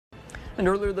And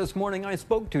earlier this morning, I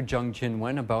spoke to Zheng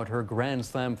Qinwen about her Grand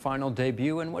Slam final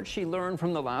debut and what she learned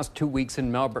from the last 2 weeks in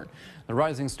Melbourne. The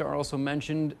rising star also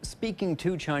mentioned speaking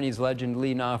to Chinese legend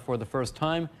Li Na for the first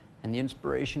time and the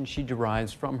inspiration she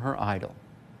derives from her idol.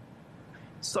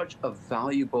 Such a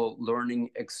valuable learning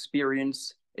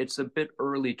experience. It's a bit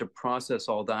early to process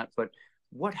all that, but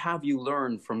what have you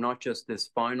learned from not just this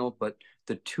final, but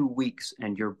the 2 weeks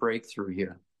and your breakthrough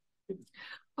here?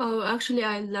 Oh, actually,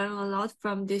 I learned a lot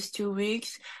from these 2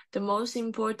 weeks. The most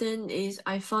important is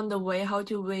I found a way how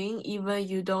to win, even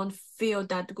you don't feel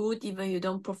that good, even you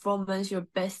don't performance your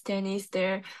best tennis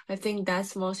there. I think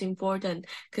that's most important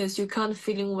because you can't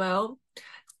feeling well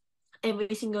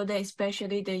every single day,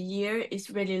 especially the year is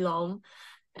really long.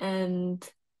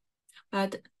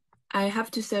 But I have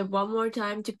to say one more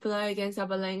time to play against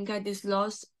Sabalenka, this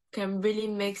loss can really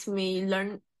makes me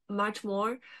learn much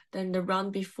more than the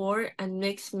round before and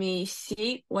makes me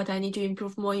see what I need to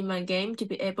improve more in my game to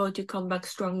be able to come back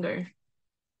stronger.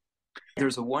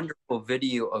 There's a wonderful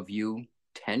video of you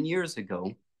 10 years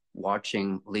ago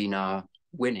watching Lena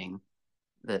winning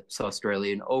the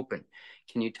Australian Open.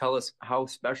 Can you tell us how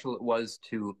special it was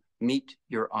to meet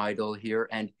your idol here?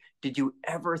 And did you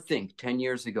ever think 10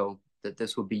 years ago that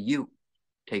this would be you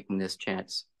taking this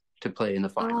chance to play in the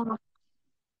final?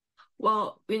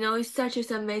 Well, it's such as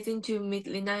amazing to meet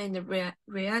Lina in the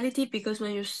reality because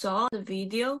when you saw the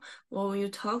video or when you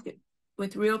talk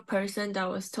with real person, that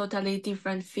was totally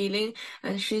different feeling.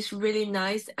 And she's really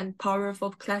nice and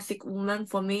powerful classic woman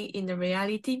for me in the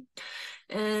reality.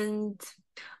 And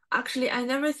actually, I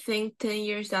never think 10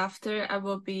 years after I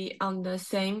will be on the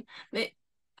same.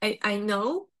 I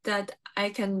know that I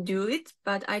can do it,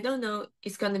 but I don't know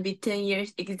it's gonna be 10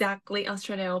 years exactly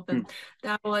Australia Open.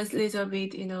 That was a little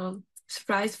bit,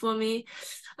 surprise for me.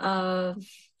 Uh,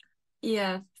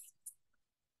 yeah,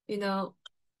 Lina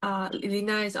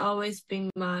has always been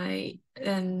my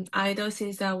idol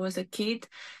since I was a kid,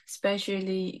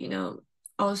 especially,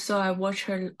 also I watch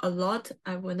her a lot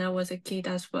when I was a kid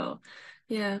as well.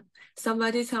 Yeah,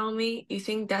 somebody tell me you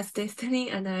think that's destiny,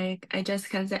 and I just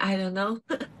can say I don't know.